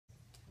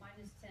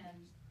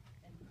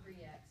and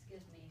 3x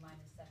gives me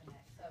minus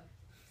 7x. So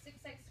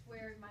 6x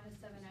squared minus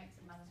 7x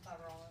and minus 5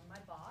 are all in my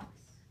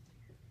box.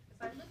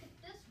 If I look at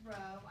this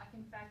row, I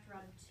can factor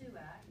out a 2x,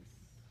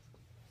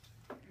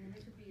 and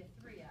this would be a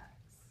 3x.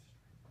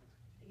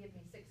 They give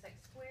me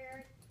 6x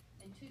squared,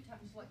 and 2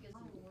 times what gives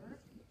me 4,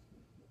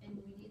 and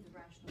we need the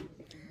rational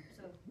form.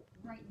 So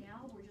right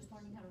now, we're just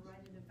learning how to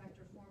write it in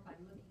vector form by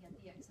looking at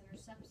the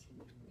x-intercepts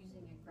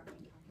using a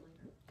graphing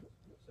calculator.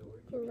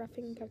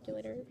 Graphing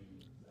calculator.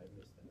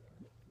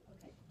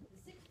 Okay, the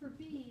 6 for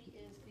B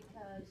is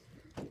because...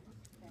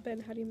 Then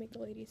how do you make the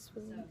lady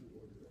swoon?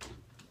 So,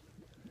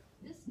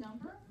 this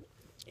number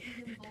is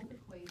in both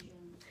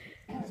equations.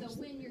 So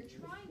when you're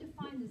trying to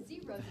find the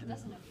zeros, it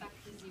doesn't affect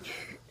the zeros.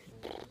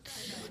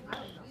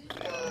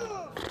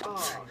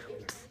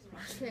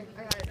 Okay, I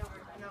got it.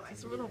 No,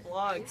 it's a little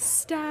vlog.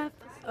 Step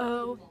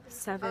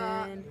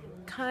 07,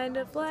 kind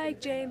of like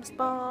James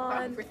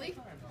Bond.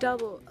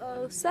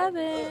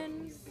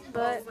 007,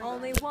 but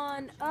only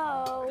 1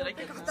 O.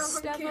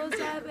 Step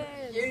 07.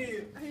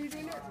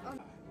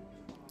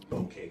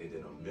 Located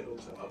in a middle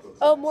to upper class.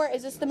 Oh, more.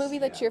 Is this the movie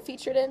that you're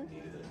featured in?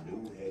 Needed a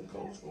new head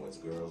coach for its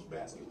girls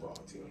basketball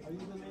team.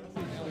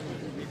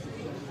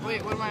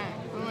 Wait, what am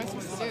I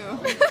supposed to do?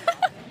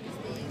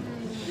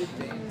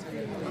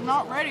 I'm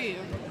not ready.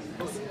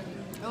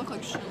 I look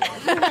like shit.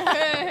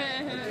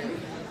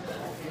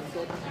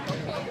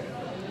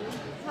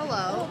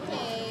 Hello.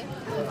 Hey.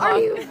 Are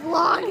you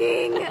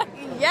vlogging?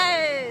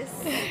 Yes.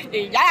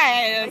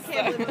 Yes. I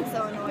can't believe I'm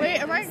so annoying. Wait,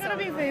 am I gonna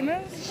be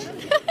famous?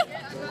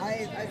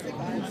 I think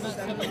I'm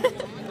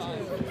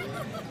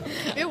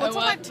Ew, what's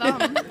on my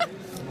thumb?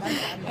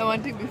 I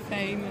want to be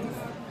famous.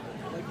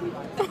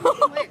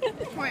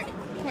 Quick.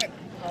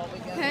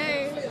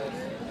 Hey.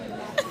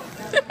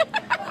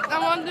 I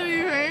want to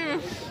be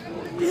famous.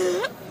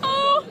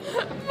 Oh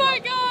my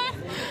god.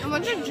 A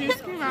bunch of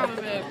juice came out of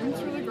it.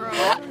 It's really gross.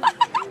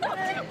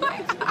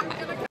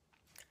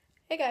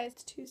 Hey guys,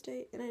 it's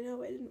Tuesday, and I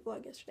know I didn't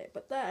vlog yesterday,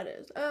 but that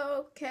is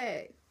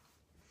okay.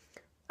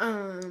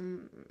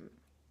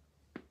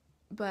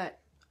 But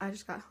I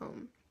just got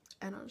home,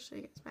 and I'll show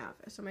you guys my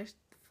outfit. So my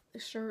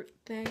shirt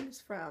thing's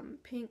from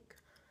Pink,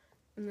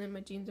 and then my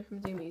jeans are from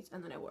Zoomies,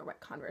 and then I wore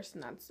white Converse,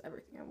 and that's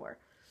everything I wore.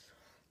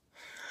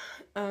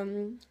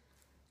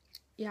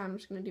 Yeah, I'm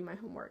just gonna do my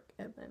homework,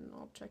 and then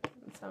I'll check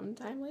in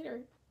sometime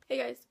later. Hey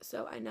guys,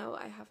 so I know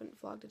I haven't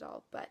vlogged at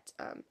all, but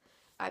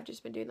I've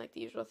just been doing like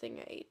the usual thing.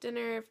 I ate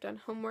dinner, I've done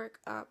homework.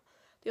 The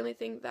only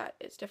thing that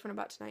is different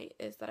about tonight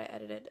is that I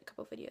edited a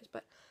couple videos,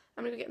 but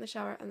I'm gonna go get in the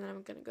shower and then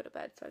I'm gonna go to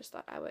bed. So I just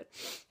thought I would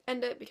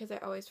end it because I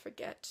always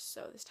forget.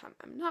 So this time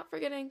I'm not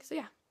forgetting. So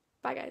yeah,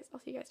 bye guys. I'll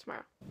see you guys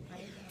tomorrow.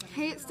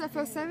 Hey, it's Steph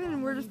 07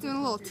 and we're just doing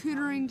a little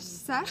tutoring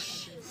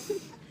sesh.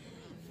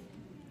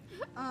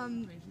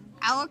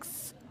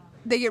 Alex,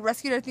 they get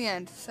rescued at the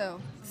end,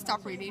 so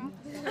stop reading.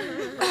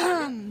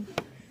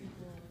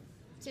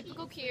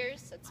 Typical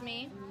Kiers, that's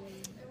me.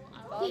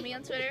 Follow me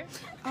on Twitter.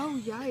 Oh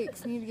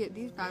yikes, need to get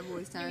these bad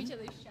boys done.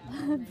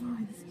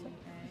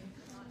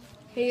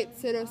 Hey,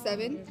 it's Sid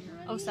 07.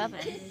 07.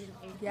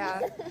 Yeah.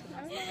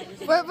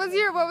 What was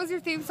your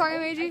theme song,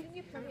 Meiji?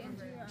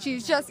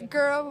 She's just a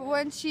girl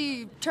when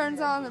she turns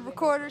on the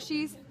recorder.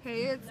 She's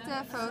hey, it's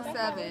Steph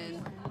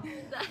 07.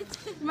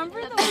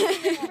 Remember the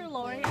one for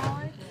Lori,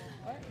 Alex?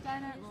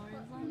 Dinah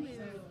Lori's one?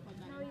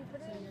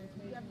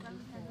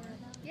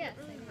 Yes.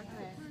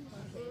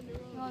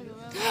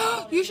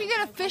 You should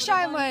get a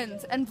fisheye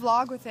lens and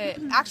vlog with it.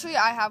 Actually,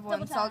 I have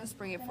one, so I'll just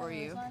bring it for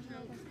you.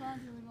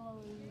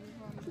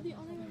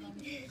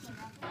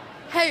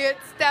 Hey,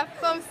 it's Steph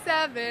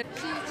 07.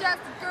 She's just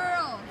a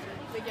girl.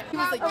 He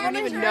was like, you don't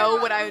even know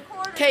what I would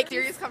take.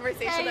 Serious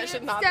conversation that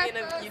should not be in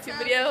a YouTube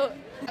video.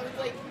 I was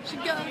like, she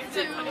goes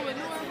to a normal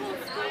school.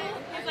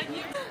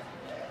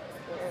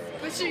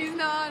 But she's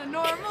not a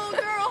normal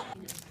girl.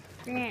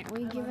 Grant, will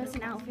you give us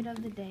an outfit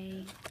of the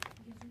day?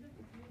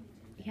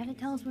 You gotta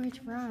tell us where it's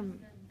from.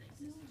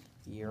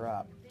 You're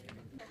up.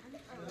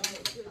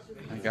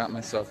 I got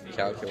myself a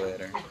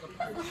calculator.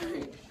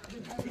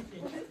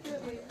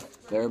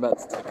 They're about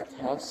to take a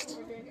test.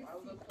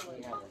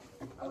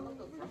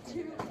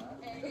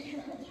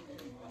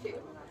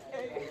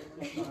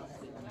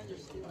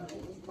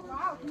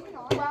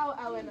 Wow,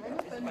 Ellen, I'm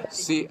offended.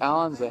 See,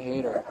 Alan's a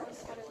hater.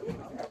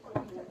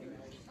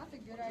 That's a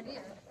good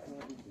idea.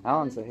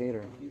 Alan's a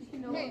hater.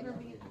 Hey.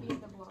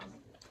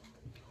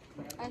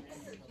 X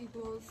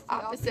equals the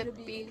opposite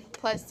of B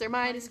plus or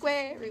minus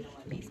square root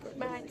B squared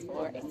minus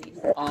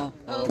 4AC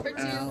over 2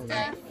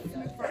 F.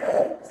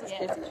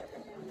 Yeah.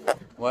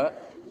 What?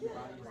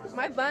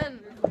 My bun.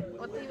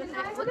 What the even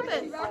heck? Look at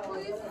this.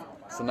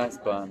 It's a nice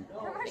bun.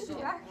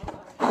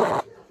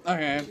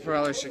 Okay, I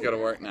probably should go to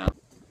work now.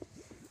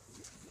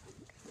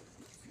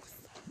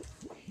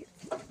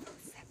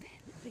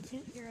 They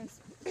can't hear us.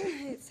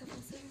 Hey, it's Steph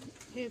 07.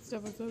 Hey, it's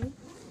Steph 07.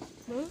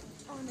 What?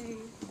 On a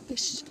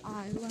fish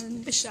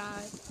island. Fish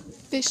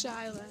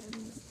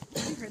Island.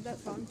 You heard that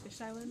song,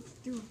 Fish Island?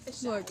 Dude,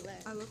 look,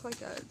 I look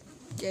like a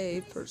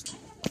gay person.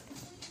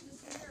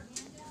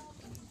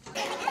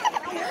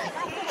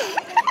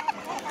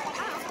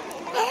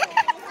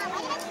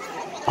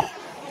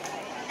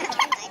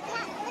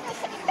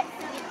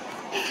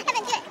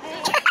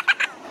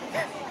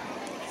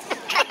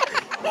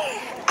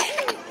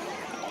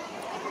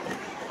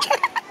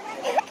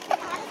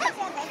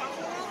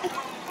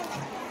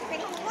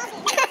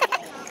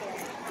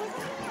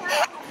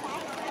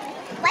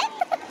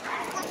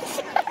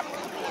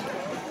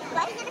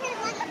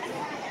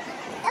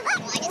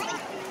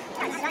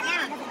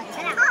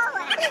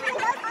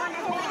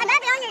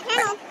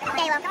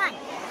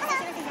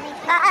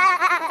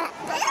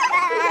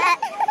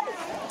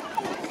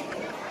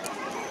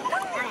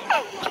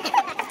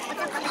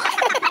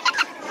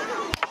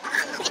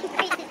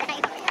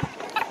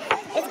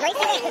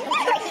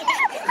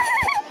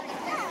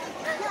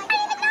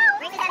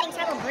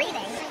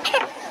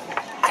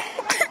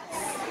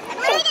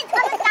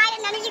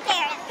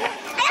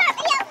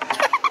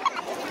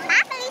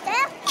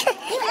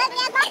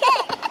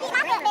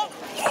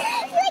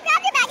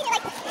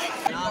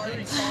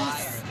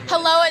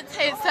 Hello, it's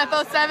Step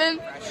 07.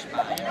 Do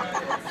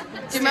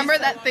you remember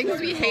that Things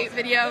We Hate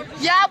video?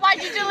 Yeah,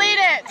 why'd you delete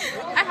it?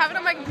 I have it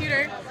on my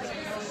computer.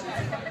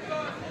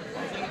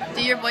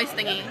 Do your voice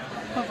thingy.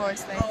 What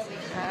voice thing?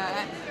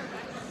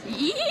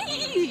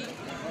 Yee!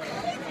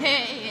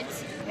 Hey,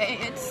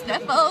 it's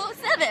Step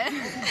 07.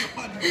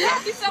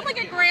 You sound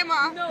like a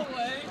grandma. No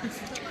way.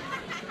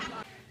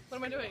 What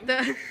am I doing? I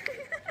don't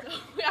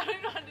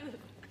know how to do this.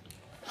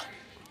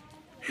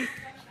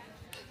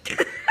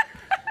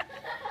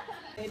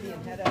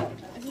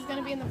 This is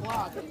gonna be in the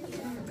vlog.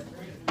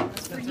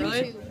 For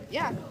YouTube.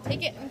 Yeah,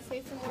 take it and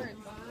say some words.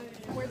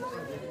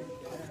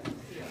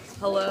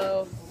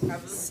 Hello,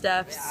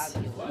 Steph's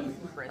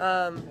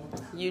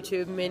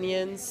YouTube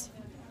minions.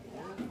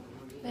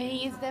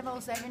 Hey, Step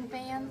 07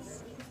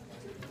 fans.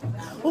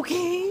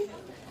 Okay.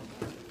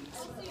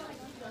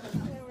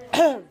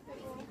 It's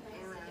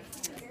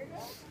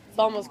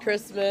almost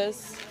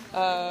Christmas.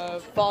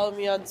 Follow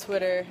me on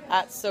Twitter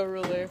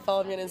 @SoRuler.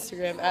 Follow me on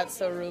Instagram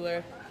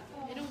 @SoRuler.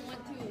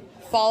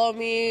 Follow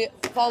my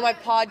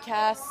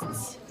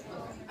podcasts.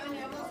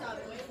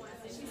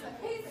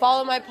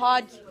 Follow my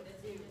pod.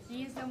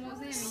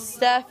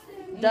 Steph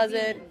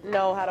doesn't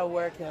know how to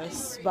work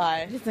this.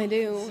 Bye. Yes, I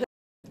do.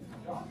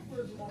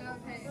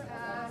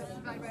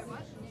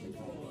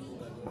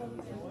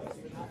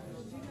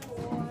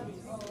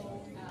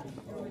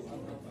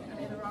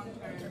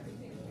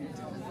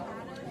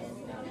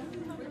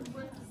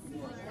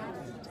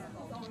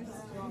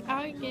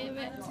 I give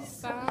it to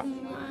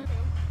someone.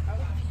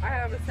 I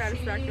have a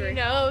satisfactory.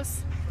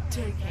 Knows.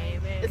 This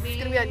It's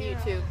gonna be on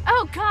YouTube.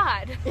 Oh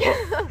God.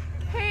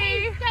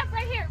 Hey, Steph,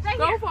 right here,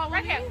 Go follow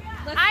right me. here.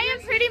 I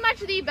am pretty much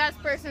the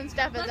best person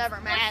Steph has ever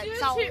met.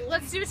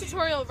 Let's do a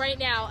tutorial right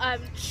now.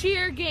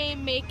 Cheer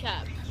game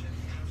makeup.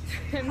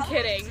 I'm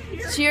kidding.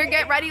 Cheer,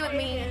 get ready with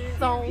me.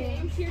 So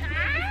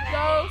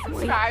Go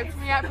subscribe to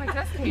me at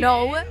Princess Katie.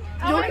 no,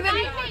 don't even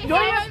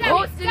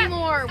post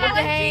anymore. What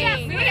the heck?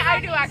 I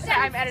do actually.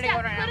 I'm editing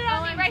one right Put now. it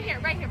on me, right here.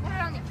 Put it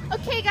on me.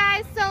 Okay,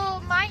 guys. So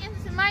my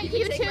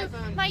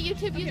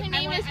YouTube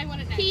username is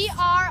PRINCESSS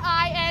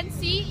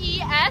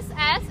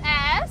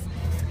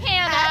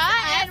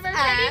Hannah, and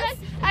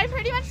I'm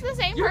pretty much the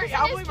same person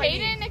as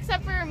Kaden,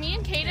 except for me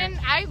and Kaden.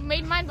 I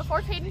made mine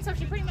before Kaden, so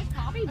she pretty much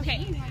copied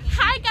me.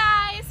 Hi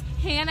guys,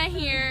 Hannah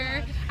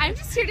here. I'm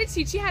just here to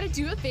teach you how to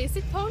do a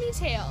basic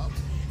ponytail.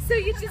 So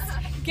you just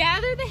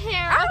gather the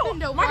hair up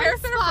into my one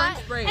hair's in a spot,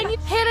 French braid. and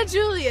Hannah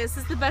Julius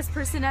is the best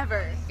person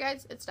ever.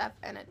 Guys, it's Steph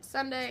and it's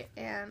Sunday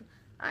and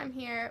I'm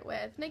here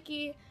with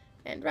Nikki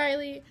and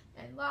Riley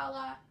and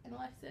Lala and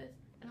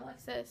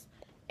Alexis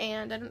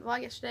and I didn't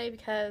vlog yesterday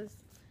because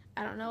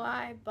I don't know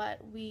why, but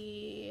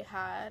we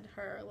had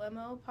her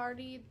limo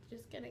party,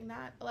 just getting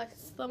that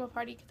Alexis' limo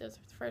party because it was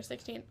for her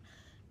 16th,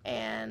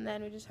 and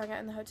then we just hung out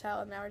in the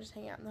hotel, and now we're just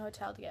hanging out in the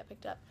hotel to get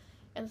picked up.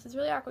 And this is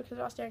really awkward because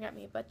they're all staring at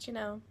me, but you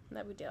know,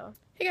 no big deal.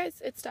 Hey guys,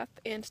 it's Steph,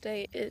 and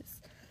today is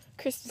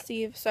Christmas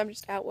Eve, so I'm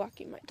just out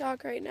walking my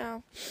dog right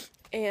now,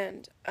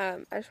 and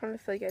I just wanted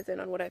to fill you guys in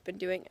on what I've been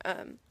doing.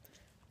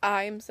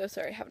 I'm so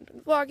sorry I haven't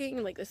been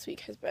vlogging, like this week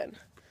has been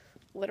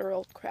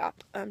literal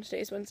crap.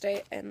 Today's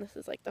Wednesday, and this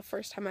is like the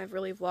first time I've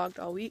really vlogged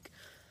all week.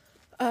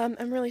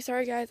 I'm really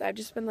sorry guys, I've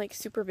just been like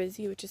super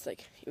busy, which is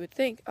like, you would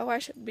think, oh I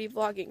should be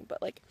vlogging,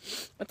 but like,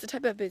 it's the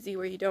type of busy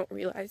where you don't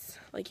realize,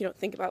 like you don't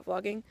think about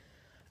vlogging.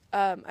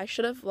 I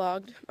should have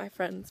vlogged my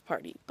friend's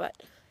party,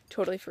 but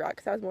totally forgot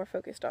because I was more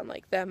focused on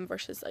like them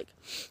versus like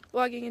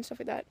vlogging and stuff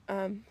like that.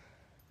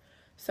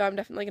 So I'm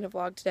definitely going to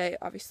vlog today,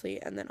 obviously,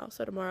 and then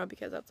also tomorrow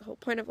because that's the whole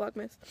point of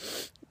Vlogmas.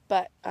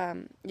 But,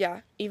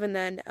 yeah, even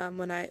then,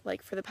 when I,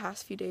 like, for the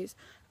past few days,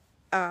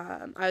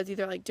 I was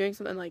either, like, doing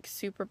something, like,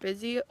 super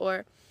busy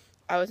or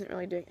I wasn't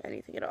really doing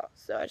anything at all.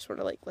 So I just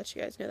want to, like, let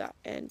you guys know that.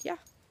 And, yeah.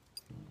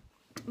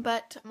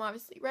 But I'm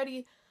obviously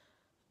ready.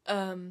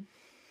 My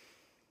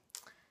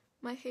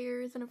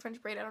hair is in a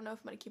French braid. I don't know if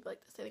I'm going to keep it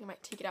like this. I think I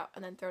might take it out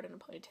and then throw it in a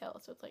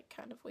ponytail so it's, like,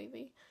 kind of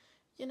wavy,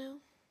 you know?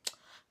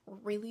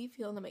 Really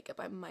feeling the makeup.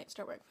 I might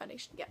start wearing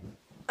foundation again.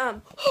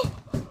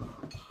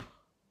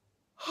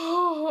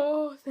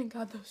 Oh, thank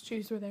God those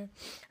shoes were there.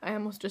 I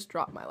almost just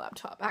dropped my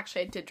laptop.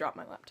 Actually, I did drop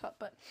my laptop,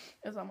 but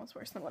it was almost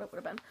worse than what it would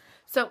have been.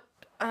 So,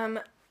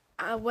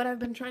 what I've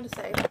been trying to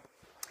say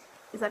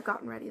is I've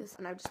gotten ready this,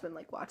 and I've just been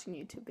like watching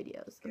YouTube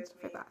videos and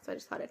stuff like that. So I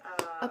just thought I'd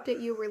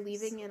update you. We're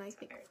leaving in I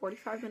think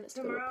 45 minutes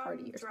to go to a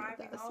party or something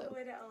like that. All the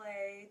way to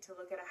LA to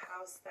look at a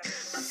house that.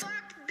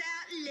 Fuck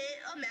that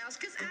little mouse,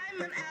 'cause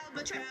I'm an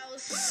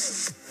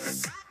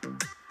albatross.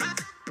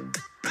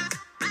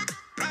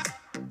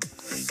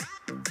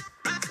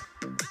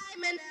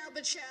 I'm an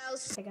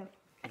albatross.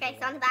 Okay,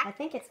 so on the back. I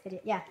think it's video.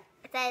 Yeah.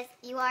 It says,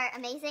 "You are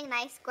amazing,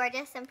 nice,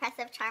 gorgeous,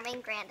 impressive,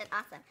 charming, grand, and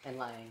awesome." And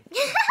lying.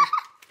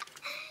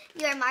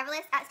 You are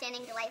marvelous,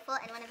 outstanding, delightful,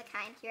 and one of a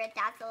kind. You're a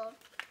dazzle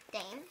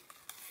dame.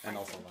 And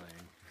also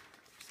lying.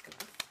 Just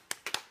gonna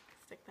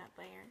stick that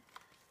there.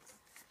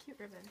 Cute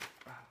ribbon.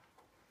 Wow.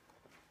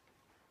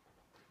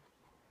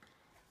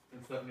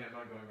 And Stephanie, I'm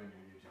not going on your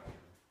YouTube channel.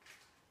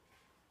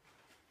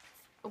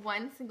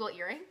 One single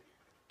earring.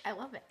 I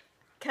love it.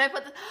 Can I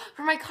put this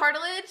for my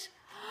cartilage?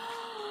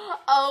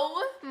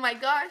 Oh my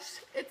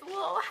gosh. It's a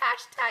little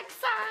hashtag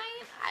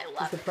sign. I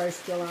love Is the price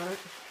still on it?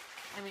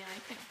 I mean, I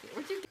can't see it.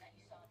 Where'd you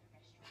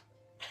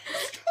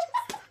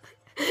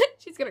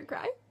She's gonna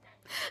cry.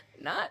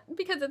 Not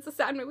because it's a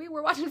sad movie.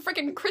 We're watching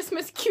freaking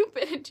Christmas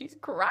Cupid and she's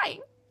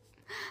crying.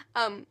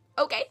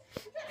 Okay.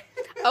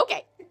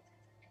 Okay.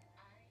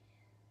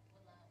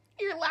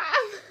 Your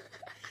laugh.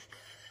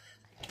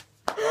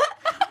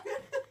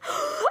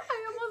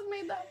 I almost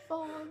made that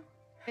fall.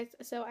 Guys,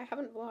 so I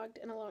haven't vlogged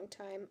in a long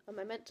time. I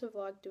meant to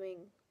vlog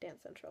doing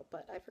Dance Central,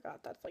 but I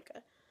forgot that's like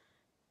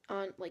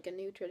a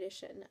new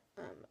tradition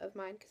of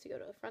mine, because you go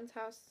to a friend's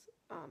house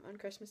on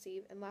Christmas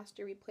Eve, and last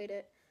year we played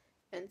it,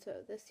 and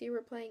so this year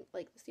we played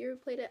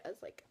it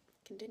as like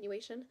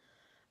continuation.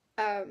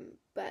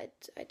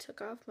 But I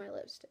took off my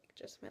lipstick,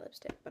 just my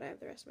lipstick, but I have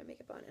the rest of my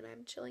makeup on, and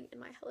I'm chilling in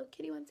my Hello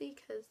Kitty onesie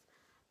because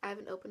I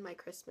haven't opened my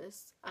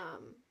Christmas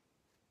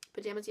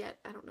pajamas yet.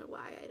 I don't know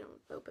why I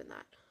don't open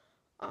that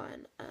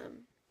on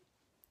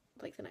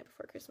like the night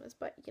before Christmas,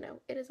 but you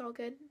know, it is all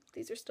good.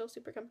 These are still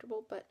super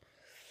comfortable, but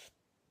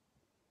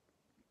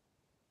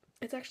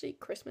it's actually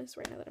Christmas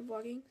right now that I'm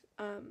vlogging.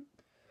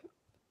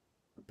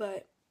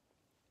 But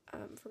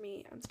for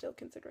me, I'm still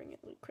considering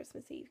it like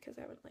Christmas Eve because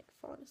I haven't like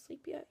fallen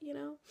asleep yet, you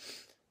know?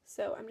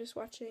 So I'm just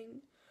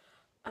watching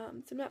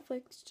some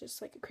Netflix,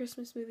 just like a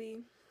Christmas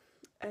movie,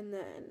 and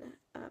then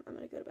I'm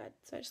gonna go to bed.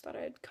 So I just thought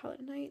I'd call it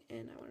a night,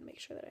 and I want to make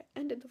sure that I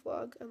ended the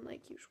vlog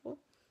unlike usual.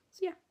 So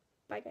yeah,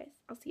 bye guys.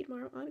 I'll see you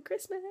tomorrow on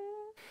Christmas.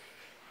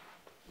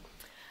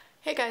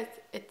 Hey guys,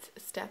 it's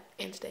Steph,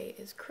 and today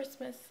is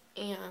Christmas,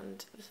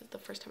 and this is the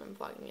first time I'm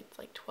vlogging. It's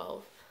like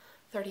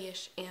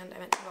 12:30ish, and I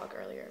meant to vlog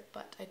earlier,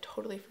 but I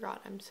totally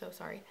forgot. I'm so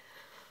sorry.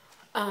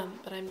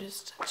 But I'm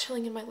just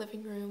chilling in my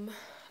living room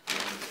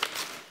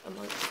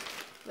amongst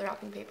the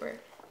wrapping paper,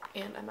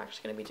 and I'm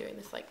actually going to be doing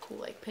this like cool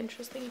like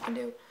Pinterest thing you can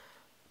do,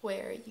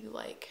 where you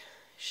like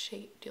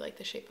do like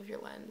the shape of your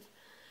lens,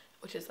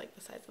 which is like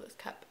the size of this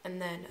cup, and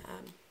then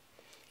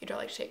you draw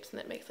like shapes, and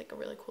it makes like a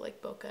really cool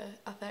like bokeh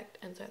effect.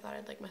 And so I thought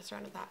I'd like mess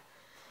around with that.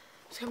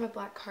 Just got my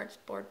black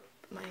cardboard,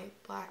 my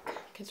black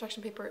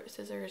construction paper,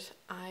 scissors.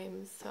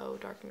 I'm so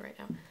darkened right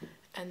now,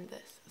 and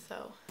this.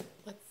 So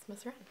let's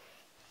mess around.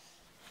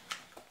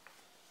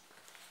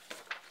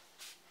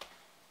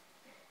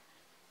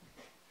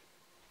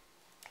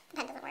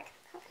 Pen doesn't work.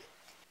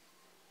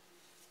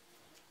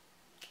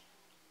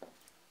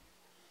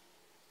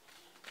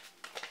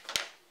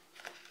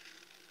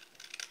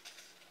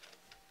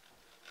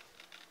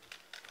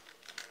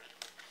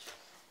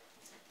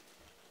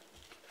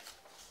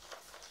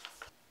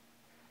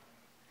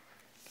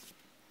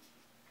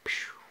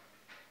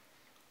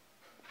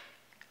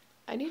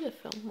 I need to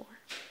film more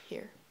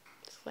here.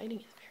 This lighting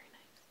is very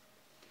nice.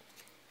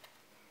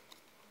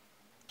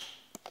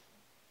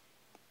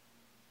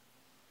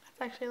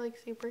 That's actually like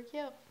super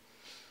cute.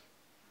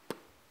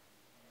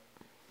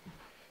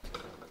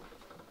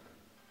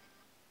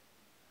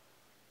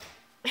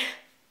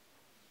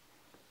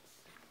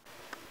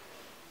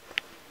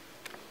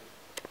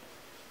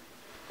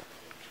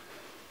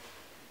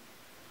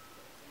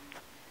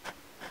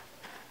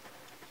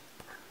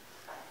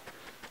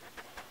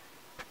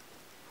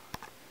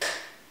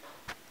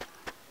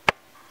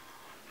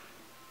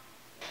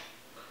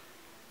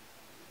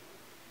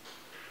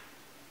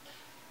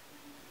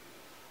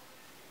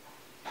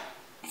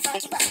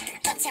 Fuck you up,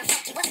 uptown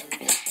fuck you up.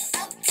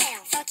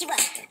 Uptown fuck you up,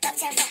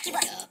 uptown fuck you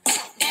up. Come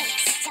on,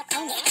 dance, jump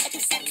on it. If you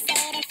suck, say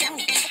it and